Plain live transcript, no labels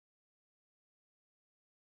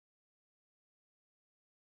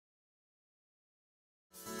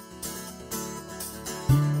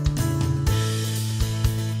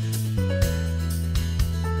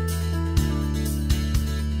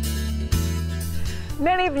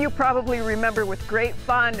Many of you probably remember with great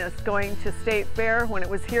fondness going to State Fair when it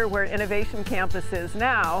was here where Innovation Campus is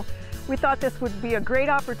now. We thought this would be a great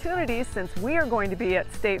opportunity, since we are going to be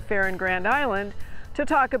at State Fair in Grand Island, to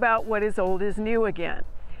talk about what is old is new again.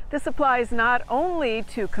 This applies not only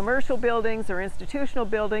to commercial buildings or institutional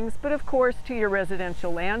buildings, but of course to your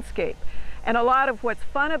residential landscape. And a lot of what's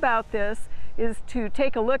fun about this is to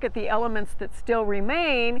take a look at the elements that still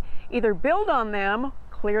remain, either build on them,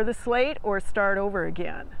 clear the slate, or start over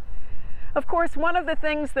again. Of course, one of the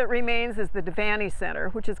things that remains is the Devaney Center,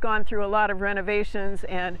 which has gone through a lot of renovations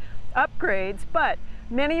and upgrades, but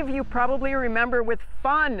many of you probably remember with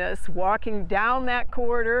fondness walking down that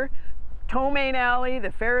corridor, Tomaine Alley,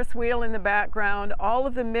 the Ferris wheel in the background, all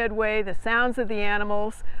of the midway, the sounds of the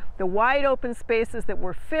animals, the wide open spaces that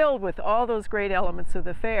were filled with all those great elements of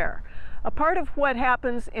the fair. A part of what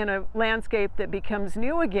happens in a landscape that becomes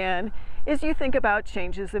new again is you think about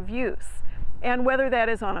changes of use. And whether that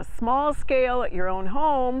is on a small scale at your own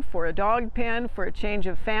home, for a dog pen, for a change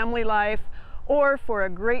of family life, or for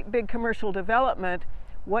a great big commercial development,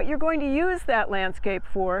 what you're going to use that landscape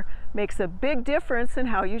for makes a big difference in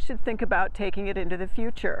how you should think about taking it into the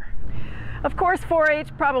future. Of course, 4-H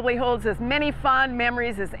probably holds as many fond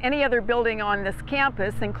memories as any other building on this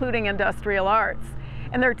campus, including industrial arts.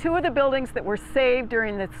 And there are two of the buildings that were saved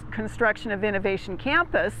during the construction of Innovation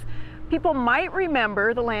Campus. People might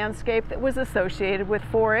remember the landscape that was associated with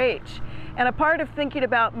 4-H. And a part of thinking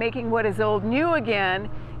about making what is old new again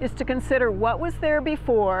is to consider what was there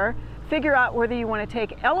before, figure out whether you want to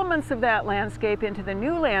take elements of that landscape into the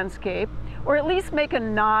new landscape, or at least make a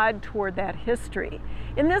nod toward that history.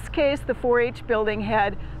 In this case, the 4-H building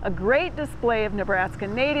had a great display of Nebraska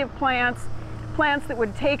native plants that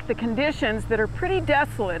would take the conditions that are pretty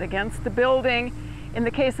desolate against the building. In the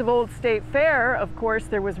case of Old State Fair, of course,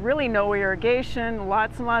 there was really no irrigation,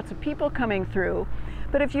 lots and lots of people coming through.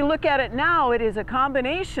 But if you look at it now, it is a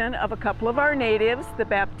combination of a couple of our natives, the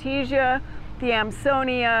Baptisia, the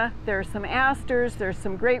Amsonia, there's some asters, there's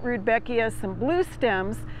some great rudbeckia, some blue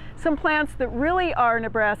stems, some plants that really are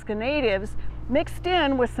Nebraska natives mixed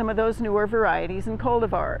in with some of those newer varieties and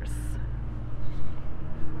cultivars.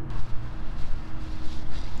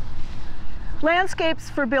 Landscapes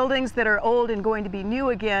for buildings that are old and going to be new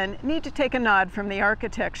again need to take a nod from the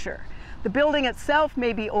architecture. The building itself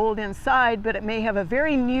may be old inside, but it may have a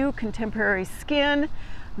very new contemporary skin.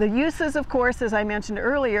 The uses, of course, as I mentioned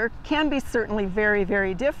earlier, can be certainly very,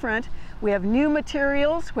 very different. We have new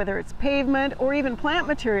materials, whether it's pavement or even plant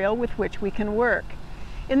material, with which we can work.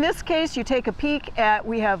 In this case, you take a peek at,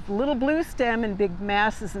 we have little blue stem in big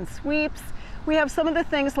masses and sweeps. We have some of the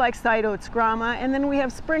things like side oats grama, and then we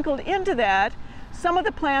have sprinkled into that some of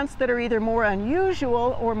the plants that are either more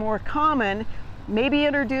unusual or more common, maybe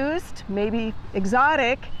introduced, maybe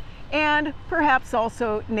exotic, and perhaps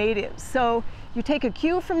also natives. So you take a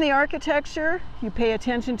cue from the architecture, you pay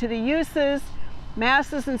attention to the uses,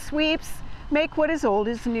 masses and sweeps, make what is old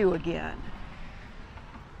is new again.